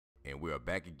And we are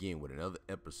back again with another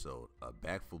episode of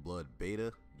Back 4 Blood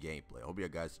beta gameplay. I hope you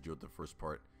guys enjoyed the first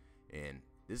part. And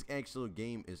this actual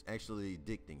game is actually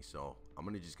addicting, so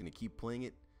I'm just gonna keep playing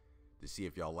it to see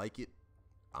if y'all like it.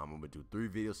 I'm gonna do 3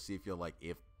 videos to see if y'all like.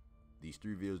 If these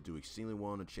 3 videos do extremely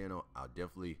well on the channel, I'll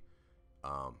definitely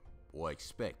will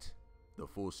expect the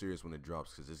full series when it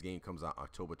drops, because this game comes out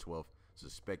October 12th. So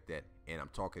expect that. And I'm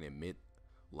talking in mid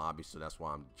lobby, so that's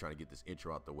why I'm trying to get this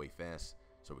intro out the way fast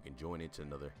so we can join into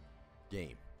another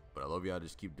game. But I love y'all.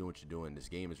 Just keep doing what you're doing. This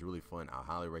game is really fun. I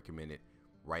highly recommend it.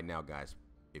 Right now, guys,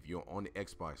 if you're on the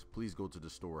Xbox, please go to the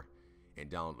store and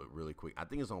download it really quick. I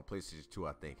think it's on PlayStation 2.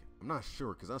 I'm not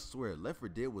sure, because I swear Left 4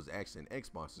 Dead was actually an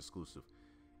Xbox exclusive,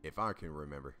 if I can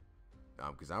remember,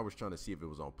 because I was trying to see if it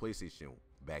was on PlayStation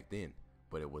back then,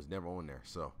 but it was never on there.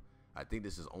 So I think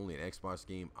this is only an Xbox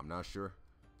game. I'm not sure.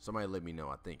 Somebody let me know.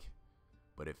 I think.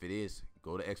 But if it is,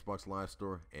 go to Xbox Live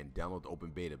Store and download the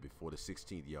open beta before the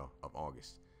 16th, y'all, of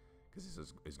August,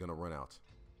 because it's gonna run out.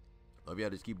 Love y'all.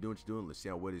 Just keep doing what you're doing. Let's see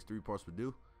how well these 3 parts will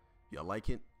do. If y'all like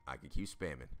it, I can keep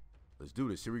spamming. Let's do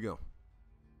this. Here we go.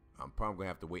 I'm probably gonna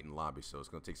have to wait in the lobby, so it's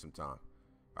gonna take some time.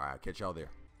 All right, I'll catch y'all there.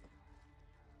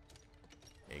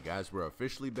 Hey guys, we're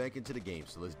officially back into the game,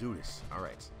 so let's do this. All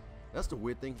right, that's the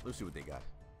weird thing. Let's see what they got.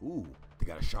 Ooh, they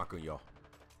got a shotgun, y'all.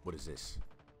 What is this?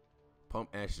 Pump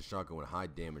action shotgun with high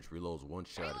damage, reloads 1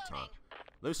 shot at a time.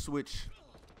 Let's switch.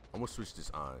 I'm gonna switch this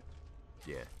on.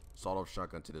 Yeah, sawed-off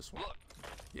shotgun to this one.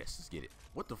 Yes, let's get it.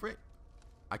 What the frick?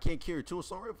 I can't carry 2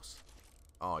 assault rifles.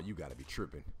 Oh, you gotta be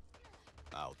tripping.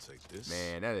 I'll take this.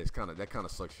 Man, that kind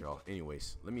of sucks, y'all.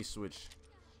 Anyways, let me switch.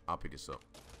 I'll pick this up.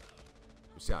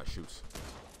 Let's see how it shoots.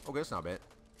 Okay, that's not bad.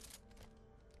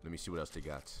 Let me see what else they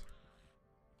got.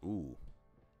 Ooh,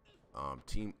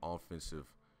 team offensive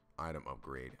item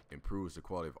upgrade. Improves the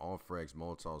quality of all frags,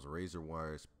 molotovs, razor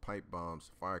wires, pipe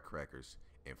bombs, firecrackers,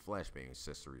 and flashbang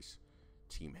accessories.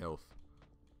 Team health.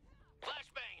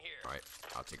 Flashbang here. Alright,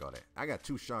 I'll take all that. I got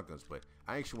 2 shotguns, but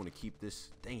I actually want to keep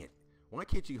this. Dang it. Why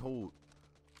can't you hold?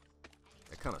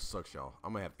 That kind of sucks, y'all.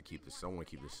 I'm gonna have to keep this. I want to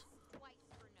keep this.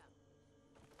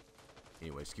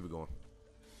 Anyways, keep it going.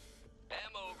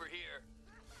 Ammo over here.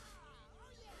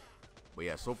 But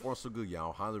yeah, so far so good,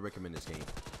 y'all. Highly recommend this game.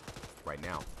 Right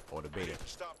now, or the beta.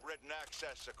 Stop Ridden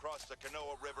access across the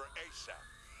Canoa River ASAP.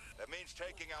 That means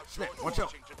taking out Snap, George watch out.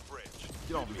 Washington Bridge.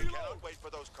 Get off me. We cannot wait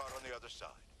for those caught on the other side.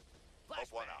 Hope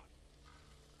one out.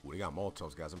 Ooh, they got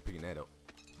molotovs, guys. I'm picking that up.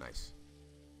 Nice.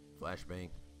 Flashbang.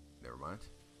 Never mind.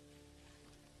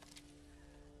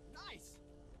 Nice.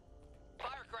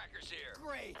 Firecrackers here.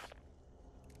 Great.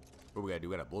 What we gotta do?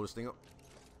 We gotta blow this thing up?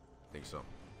 I think so.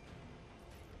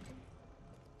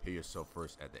 Heal yourself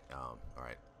first at the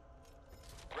alright.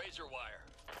 Razor wire.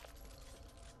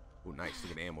 Ooh, nice.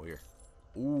 Look at the ammo here.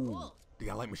 Ooh, they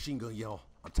got light machine gun, y'all.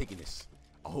 I'm taking this.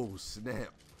 Oh,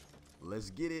 snap. Let's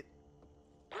get it.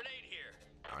 Grenade here.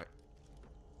 Alright.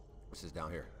 What's this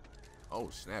down here? Oh,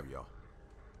 snap, y'all.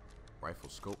 Rifle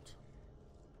scoped.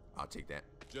 I'll take that.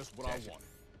 Just what I wanted.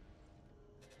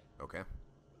 Okay.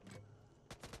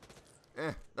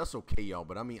 That's okay, y'all.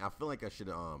 But I mean, I feel like I should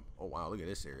oh wow, look at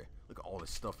this area. Look at all this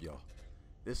stuff, y'all.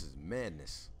 This is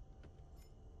madness.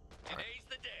 Today's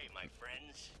the day, my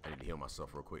friends. I need to heal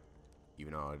myself real quick,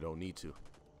 even though I don't need to.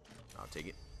 I'll take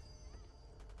it.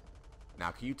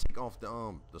 Now, can you take off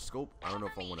the scope? I don't know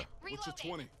if I wanna. What's your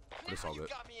 20? But it's all good.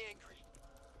 Got me angry.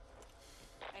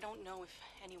 I don't know if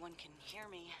anyone can hear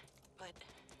me, but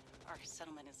our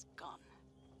settlement is gone.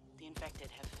 The infected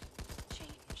have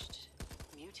changed,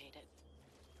 mutated.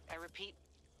 I repeat,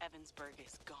 Evansburg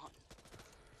is gone.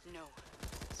 No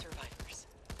survivors.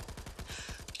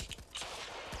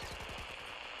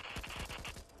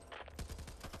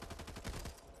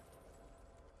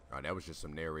 Alright, that was just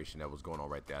some narration that was going on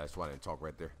right there. That's why I didn't talk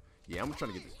right there. Yeah, I'm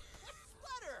trying to get this.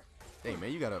 Hey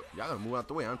man, y'all gotta move out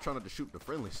the way. I'm trying not to shoot the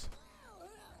friendlies.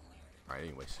 Alright,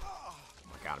 anyways. Oh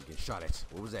my god, I'm getting shot at.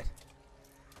 What was that?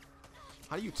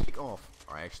 How do you take off?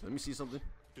 Alright, actually, let me see something.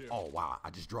 Oh wow, I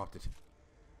just dropped it.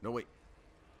 No wait.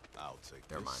 I'll take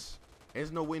Never this. mind.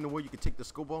 There's no way in the world you can take the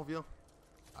scope off, yo.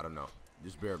 I don't know.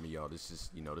 Just bear with me, y'all. This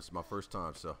is, this is my first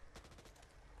time, so.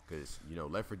 Because,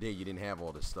 Left 4 Dead, you didn't have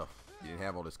all this stuff. You didn't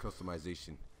have all this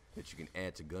customization that you can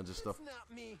add to guns and stuff. It's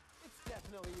not me. It's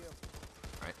definitely you.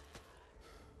 Alright.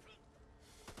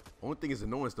 Only thing is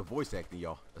annoying is the voice acting,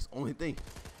 y'all. That's the only thing.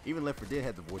 Even Left 4 Dead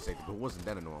had the voice acting, but it wasn't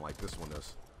that annoying like this one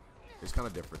does. It's kind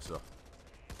of different, so.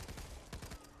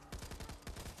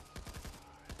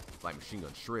 Like machine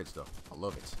gun shred stuff. I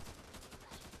love it.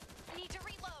 I need to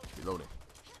reload. Reloading.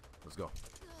 Let's go.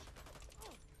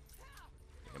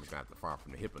 I'm just gonna have to fire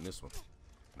from the hip on this one.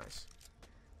 Nice.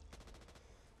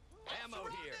 Ammo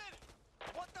here.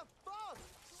 What the?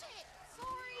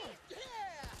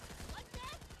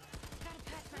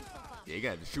 Yeah, you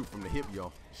got to shoot from the hip,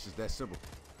 y'all. It's just that simple.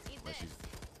 Need Unless this. you-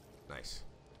 Nice.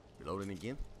 Reloading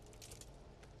again.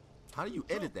 How do you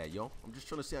edit that, y'all? I'm just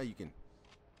trying to see how you can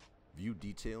view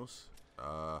details.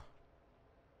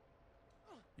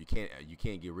 You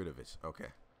can't get rid of it. Okay,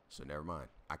 so never mind.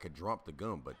 I could drop the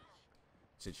gun, but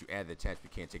since you add the attachment, you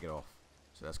can't take it off.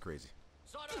 So that's crazy.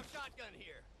 Sawed-off shotgun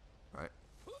here. All right.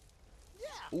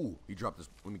 Yeah. Ooh, he dropped this.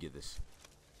 Let me get this.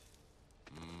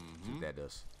 See what that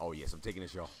does. Oh yes, I'm taking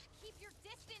this, y'all. Keep your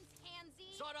distance,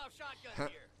 Pansy. Sawed-off shotgun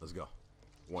here. Let's go.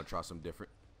 Want to try something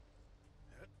different?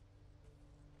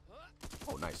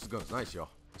 Oh, nice. This gun's nice, y'all.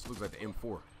 This looks like the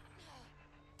M4.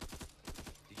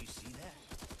 Did you see that?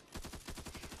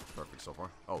 Perfect so far.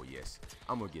 Oh yes,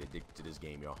 I'm gonna get addicted to this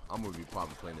game, y'all. I'm gonna be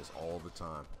probably playing this all the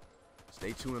time.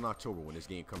 Stay tuned in October when this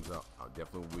game comes out. I'll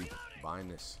definitely be buying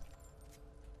this.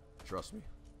 Trust me.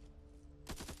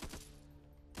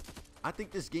 I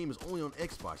think this game is only on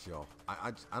Xbox, y'all.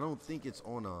 I don't think it's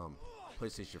on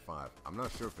PlayStation 5. I'm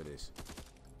not sure if it is.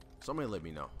 Somebody let me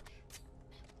know,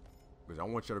 because I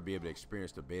want y'all to be able to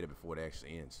experience the beta before it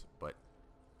actually ends. But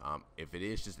if it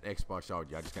is just an Xbox, y'all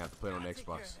just gonna have to play it on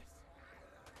Xbox.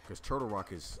 Because Turtle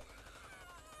Rock is,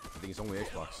 I think it's only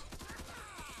Xbox.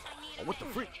 Oh, what the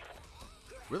freak?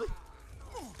 Really?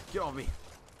 Get off me.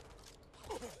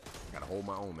 Gotta hold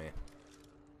my own, man.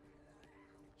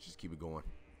 Just keep it going.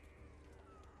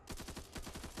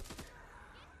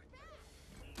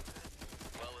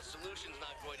 Well, the solution's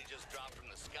not going to just drop from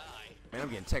the sky. Man, I'm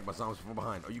getting attacked by zombies from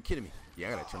behind. Are you kidding me? Yeah,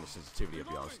 I gotta turn the sensitivity up,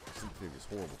 y'all. The sensitivity is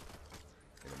horrible.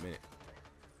 In a minute.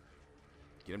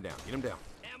 Get him down. Get him down.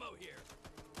 Ammo here.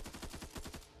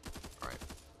 Alright.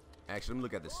 Actually, let me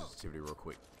look at the sensitivity real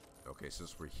quick. Okay,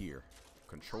 since we're here.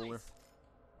 Controller.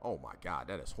 Oh my god,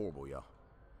 that is horrible, y'all.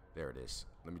 There it is.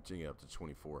 Let me turn it up to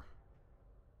 24.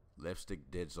 Left stick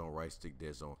dead zone, right stick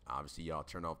dead zone. Obviously, y'all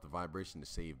turn off the vibration to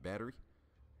save battery.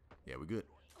 Yeah, we're good.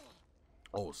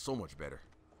 Oh, so much better.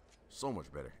 So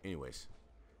much better. Anyways.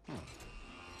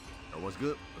 Everyone's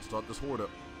good. Let's start this horde up.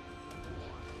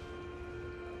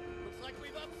 Looks like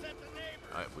we've upset the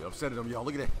neighbors. Alright, we upset them, y'all.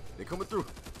 Look at that. They're coming through.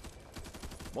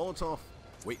 Molotov.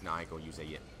 Wait, nah, I ain't gonna use that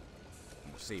yet.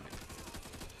 I'm gonna save it.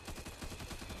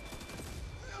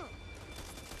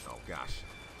 Oh, gosh.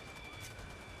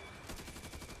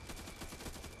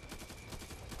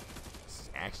 This is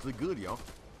actually good, y'all.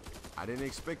 I didn't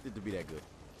expect it to be that good.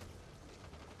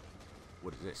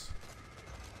 What is this?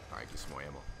 Alright, get some more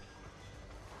ammo.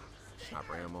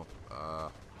 Sniper ammo.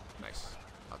 Nice.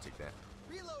 I'll take that.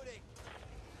 Reloading.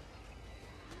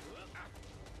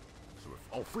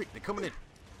 Oh, freak, they're coming in.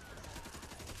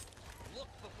 Look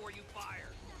before you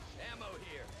fire. Ammo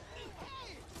here.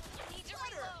 Need to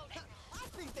Better. reload. I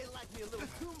think they like me a little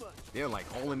too much. They're like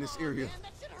all in this area. Man,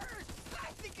 that shit hurts.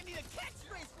 I think I need a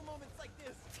catchphrase for moments like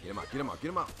this. Get him out, get him out, get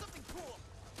him out. Something cool.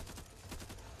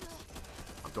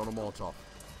 I'm throwing a Molotov.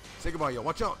 Say goodbye, yo.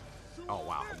 Watch out. Oh,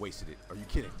 wow. I wasted it. Are you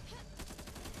kidding?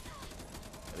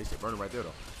 At least they're burning right there,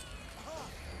 though.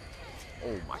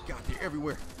 Oh, my God. They're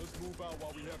everywhere. Let's move out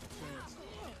while we have a chance.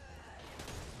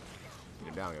 Get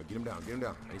him down, yo. Get him down. Get him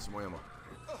down. I need some more ammo.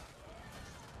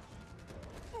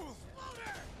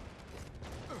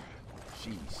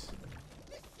 Jeez.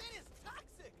 This shit is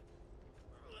toxic.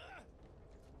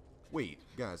 Wait,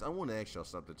 guys. I want to ask y'all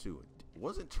something, too.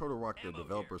 Wasn't Turtle Rock the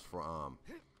developers for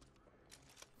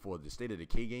the State of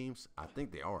Decay games? I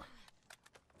think they are.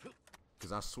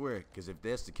 Because I swear, because if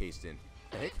that's the case, then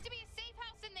the heck? Used to be a safe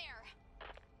house in there.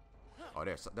 Oh,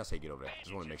 that's how you get over there.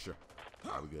 Just want to make sure.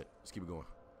 All right, we good. Let's keep it going.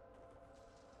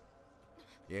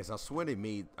 Yes, I swear they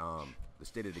made the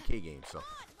State of Decay game. So,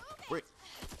 wait.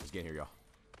 Let's get in here, y'all.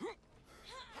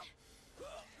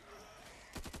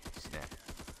 Snap.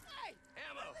 Hey,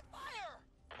 Ammo. fire.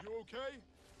 You okay?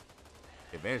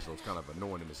 Evangelo's kind of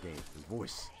annoying in this game. His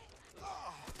voice.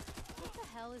 What the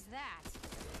hell is that?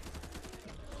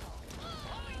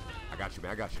 I got you,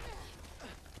 man. I got you.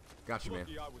 Got you, man.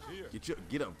 Lucky I was here.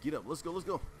 Get up. Get up. Let's go. Let's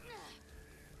go.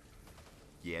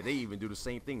 Yeah, they even do the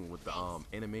same thing with the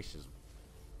animations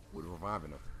with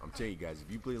reviving them. I'm telling you guys,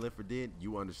 if you play Left 4 Dead,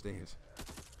 you understand.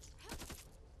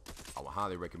 I would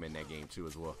highly recommend that game too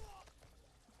as well.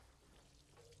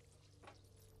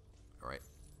 All right.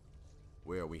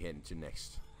 Where are we heading to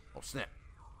next? Oh, snap.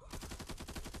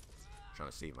 Trying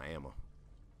to save my ammo.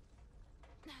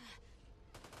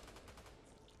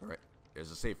 Alright,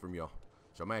 there's a safe room, y'all.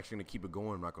 So I'm actually going to keep it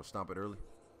going. I'm not going to stop it early.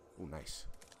 Oh, nice.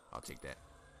 I'll take that.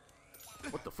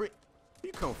 What the frick? Where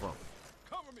you come from?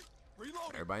 Cover me.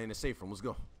 Reload. Everybody in the safe room. Let's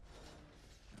go.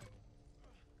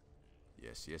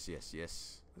 Yes, yes, yes,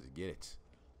 yes. Let's get it.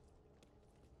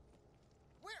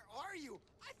 Where are you?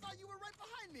 I thought you were right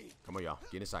behind me. Come on, y'all.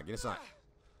 Get inside. Get inside.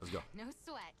 Let's go. No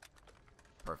sweat.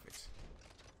 Perfect.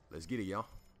 Let's get it, y'all.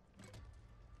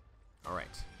 All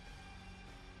right.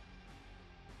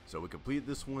 So we completed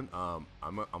this one. I'm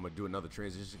gonna do another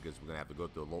transition because we're gonna have to go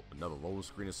through another loading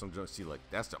screen or some junk. See, like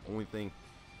that's the only thing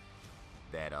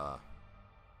that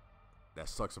that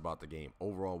sucks about the game.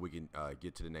 Overall, we can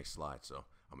get to the next slide. So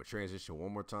I'm gonna transition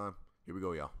one more time. Here we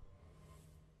go, y'all.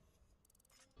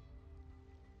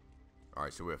 All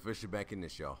right, so we're officially back in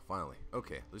this, y'all. Finally.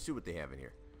 Okay, let's see what they have in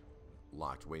here.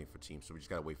 Locked, waiting for team. So we just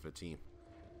gotta wait for the team.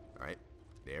 All right,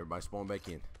 everybody spawn back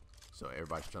in. So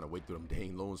everybody's trying to wait through them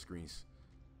dang loading screens.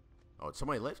 Oh,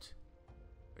 somebody left?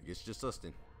 I guess just us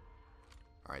then.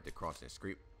 All right, they're crossing.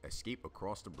 Escape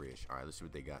across the bridge. All right, let's see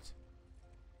what they got.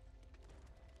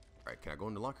 All right, can I go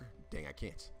in the locker? Dang, I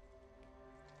can't.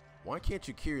 Why can't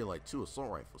you carry like 2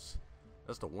 assault rifles?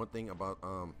 That's the one thing about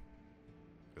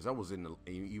because I was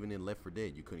even in Left 4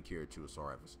 Dead, you couldn't carry 2 assault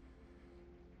rifles.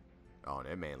 Oh,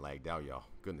 that man lagged out, y'all.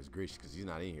 Goodness gracious, because he's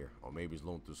not in here. Or maybe he's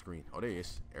loading through the screen. Oh, there he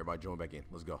is. Everybody join back in.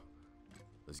 Let's go.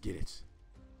 Let's get it.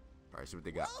 All right, see what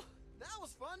they got. Well, that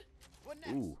was fun. What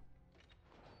next? Ooh.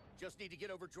 Just need to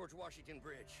get over George Washington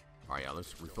Bridge. All right, y'all.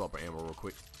 Let's refill up our ammo real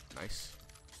quick. Nice.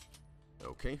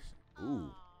 Okay.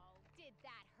 Ooh. Oh, did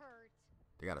that hurt?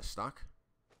 They got a stock.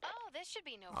 Oh, this should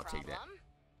be no I'll problem. take that.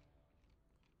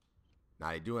 Now,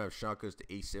 they do have shotguns, the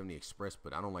 870 Express,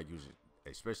 but I don't like using,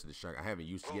 especially the shotgun. I haven't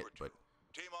used it yet, but...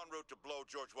 Team en route to blow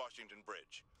George Washington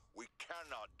Bridge. We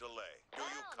cannot delay. Do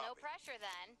you Well, copy? no pressure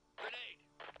then. Grenade.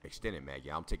 Extended mag,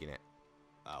 yeah, I'm taking that.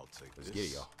 I'll take Let's this. get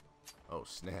it, y'all. Oh,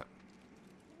 snap.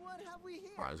 What have we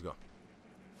here? All right, let's go.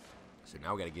 So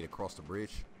now we got to get across the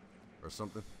bridge or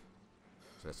something.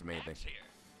 So that's the main thing. Max here.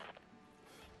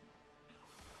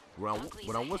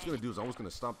 What I was going to do is I was going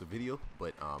to stop the video,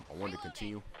 but I wanted to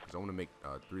continue because I want to make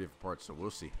 3 different parts, so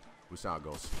we'll see. We'll see how it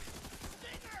goes.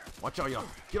 Watch out, y'all.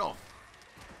 Get off.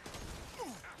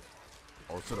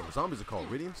 Oh, so the zombies are called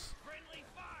Riddens? Friendly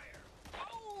fire.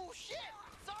 Oh, shit!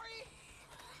 Sorry!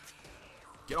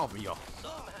 Get off me, y'all.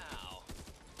 Somehow.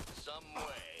 Some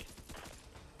way.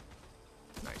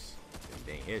 Nice. Them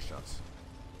dang headshots.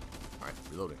 All right,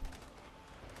 reloading.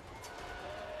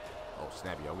 Oh,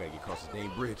 snappy, y'all. We got to get across this dang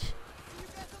bridge. See you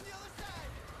guys on the other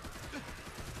side!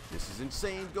 This is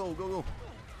insane. Go, go, go.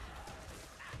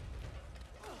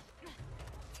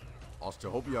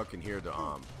 Also, hope y'all can hear the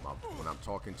when I'm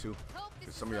talking to,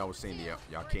 because some of y'all was saying that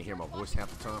y'all can't hear my voice half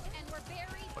the time. And we're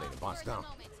very But they bounce down.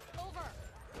 Over.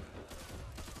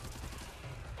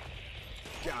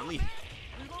 Golly.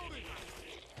 Reloading.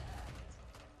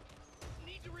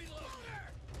 Need to reload.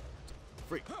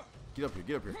 Freak. Get up here,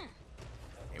 get up here.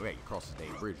 Hey, we gotta get across this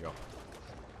dang bridge, y'all.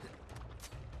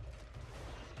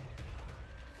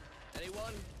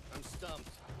 Anyone? I'm stumped.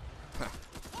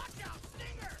 Watch out,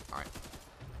 Stinger! Alright.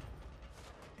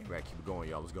 Hey, we gotta keep it going,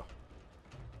 y'all. Let's go.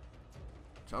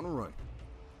 Time to run.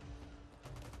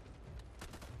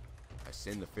 I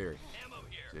send the ferry. Ammo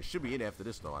here. There should be it after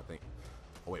this, though, I think.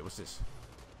 Oh, wait, what's this?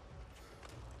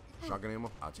 Shotgun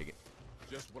ammo? I'll take it.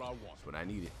 Just what I want. That's what I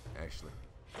needed, actually.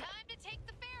 Time to take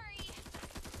the ferry.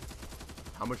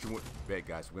 How much you want? Bet,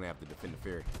 guys, we're gonna have to defend the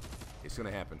ferry. It's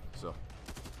gonna happen, so.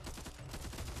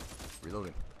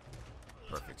 Reloading.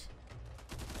 Perfect.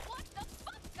 What the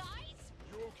fuck, guys?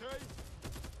 You okay?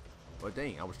 Well,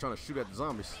 dang, I was trying to shoot at the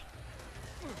zombies.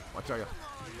 Watch out, y'all.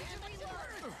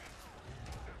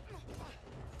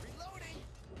 Reloading!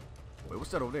 Wait,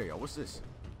 what's that over there, y'all? What's this?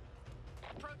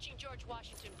 Approaching George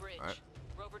Washington Bridge. All right.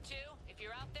 Rover 2, if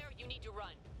you're out there, you need to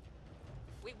run.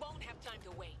 We won't have time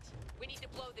to wait. We need to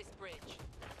blow this bridge.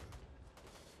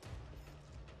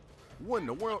 What in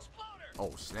the world? Exploder.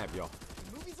 Oh, snap, y'all.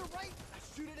 The movies are right.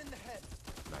 I shoot it in the head.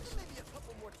 Nice. Maybe a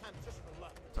couple more times just for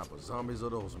luck. Type of zombies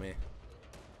are those, man?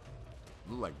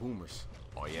 Look like boomers.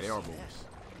 Oh, yeah, they are boomers.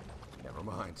 Never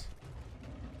mind.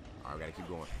 All right, we gotta keep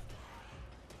going.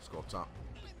 Let's go up top.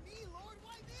 Why me, Lord?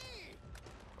 Why me?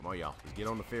 Come on, y'all. Let's get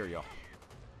on the ferry, y'all.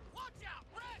 Watch out,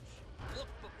 Wretch. Look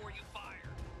before you fire.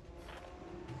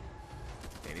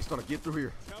 Man, they starting to get through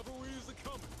here. Cavalry is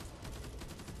coming.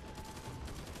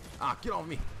 Ah, get off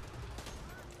me.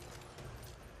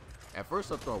 At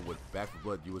first, I thought with Back 4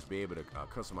 Blood, you was be able to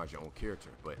customize your own character,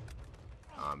 but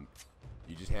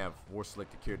you just have 4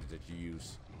 selected characters that you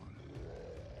use.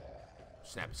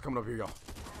 Snap, it's coming up here, y'all.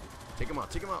 Take him out,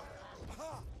 take him out.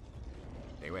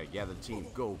 Hey, we gotta gather the team.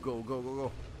 Go, go, go, go,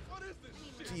 go. What is this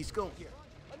shit? Jeez, go.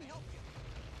 Let me help you.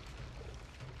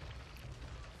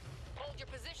 Hold your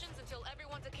positions until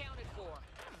everyone's accounted for.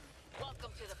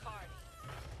 Welcome to the party.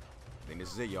 I think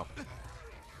this is it, y'all.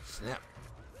 Snap.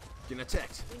 Getting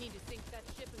attacked. We need to sink that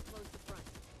ship and close the front.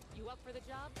 You up for the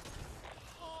job?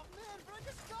 Oh man, but I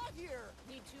just got here.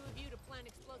 Need 2 of you to plant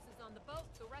explosives on the boat.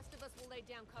 The rest of us will lay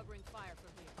down covering fire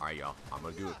from here. All right, y'all. I'm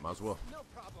gonna do it. Might as well. No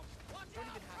problem. Don't even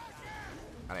have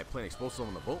to. I had plenty explosive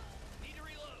on the boat.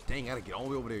 Dang, I gotta get all the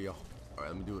way over there, y'all. All right,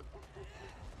 let me do it.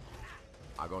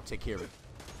 I'm gonna take care of it.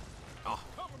 Oh,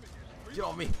 get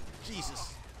on me,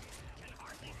 Jesus!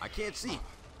 I can't see.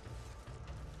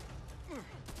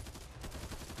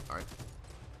 All right.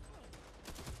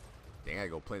 Dang, I gotta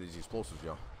go plant these explosives,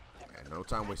 y'all. I got no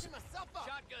time wasted. Myself up.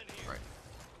 All right.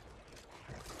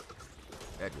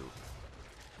 That dude.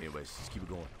 Anyways, just keep it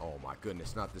going. Oh my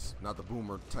goodness, not the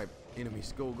boomer type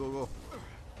enemies. Go, go, go.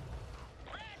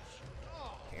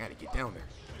 I gotta get down there.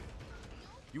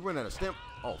 You run out of stamp.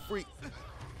 Oh, freak.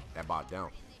 That bot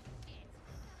down.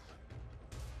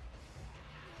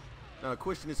 Now the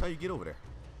question is how you get over there.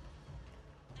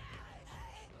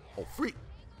 Oh, freak.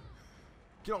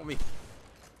 Get on me.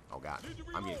 Oh God,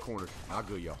 I'm getting cornered. Not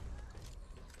good, y'all.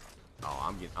 Oh,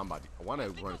 I'm about to. Why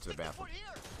not run into the bathroom?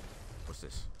 What's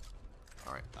this?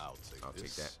 All right, I'll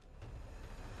take that.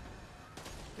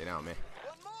 Get down, man.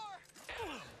 One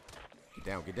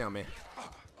more. Get down, man.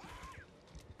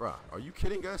 Bruh, are you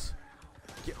kidding us?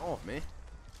 Get off, man.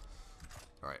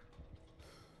 All right.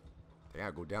 They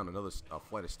gotta go down another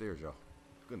flight of stairs, y'all.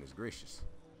 Goodness gracious.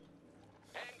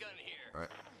 Handgun here. All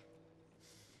right.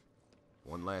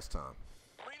 One last time.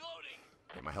 Reloading.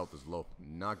 Hey, my health is low.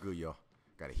 Not good, y'all.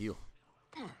 Gotta heal.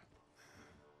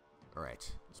 All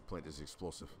right, let's plant this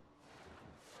explosive.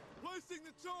 Placing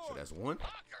the So charge. that's one.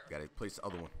 Gotta place the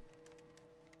other one.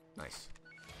 Nice.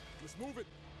 Let's move it.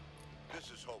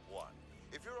 This is Hope 1.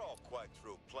 If you're all quite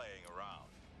through playing around,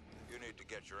 you need to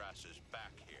get your asses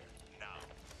back here now.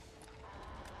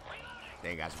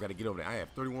 Dang, guys, we gotta get over there. I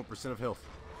have 31% of health.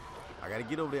 I gotta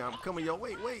get over there. I'm coming, y'all.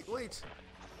 Wait.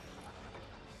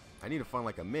 I need to find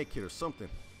like a med kit or something.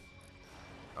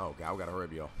 Oh, God, we gotta hurry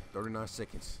up, y'all. 39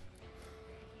 seconds.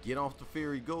 Get off the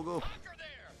ferry. Go, go. Bunker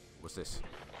there. What's this?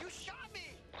 You shot me.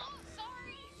 Oh,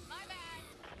 sorry. My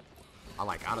bad. I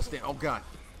like out of stand. Oh, God.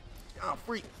 Oh,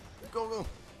 freak. Go, go.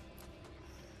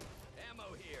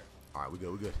 Ammo here. All right, we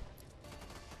good.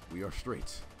 We are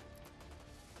straight.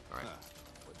 All right.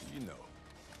 What do you know?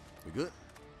 We good?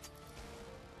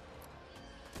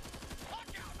 Watch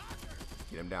out, Hunter.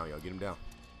 Get him down, y'all. Get him down.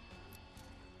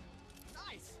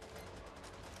 Nice.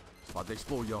 It's about to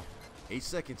explode, y'all. 8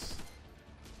 seconds.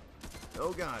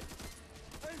 Oh, God.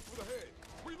 Aim for the head.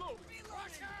 Reload.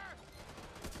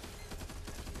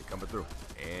 They're coming through.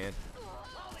 And.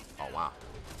 Oh, wow.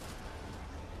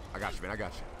 I got you, man. I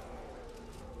got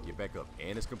you. Get back up.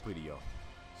 And it's completed, y'all.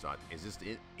 So, is this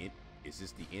the is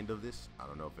this the end of this? I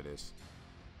don't know if it is.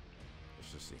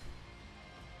 Let's just see.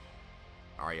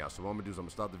 All right, y'all. So, what I'm going to do is I'm going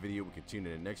to stop the video. We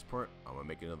continue in the next part. I'm going to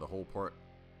make another whole part.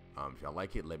 If y'all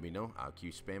like it, let me know. I'll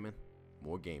keep spamming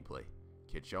more gameplay.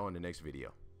 Catch y'all in the next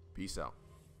video. Peace out.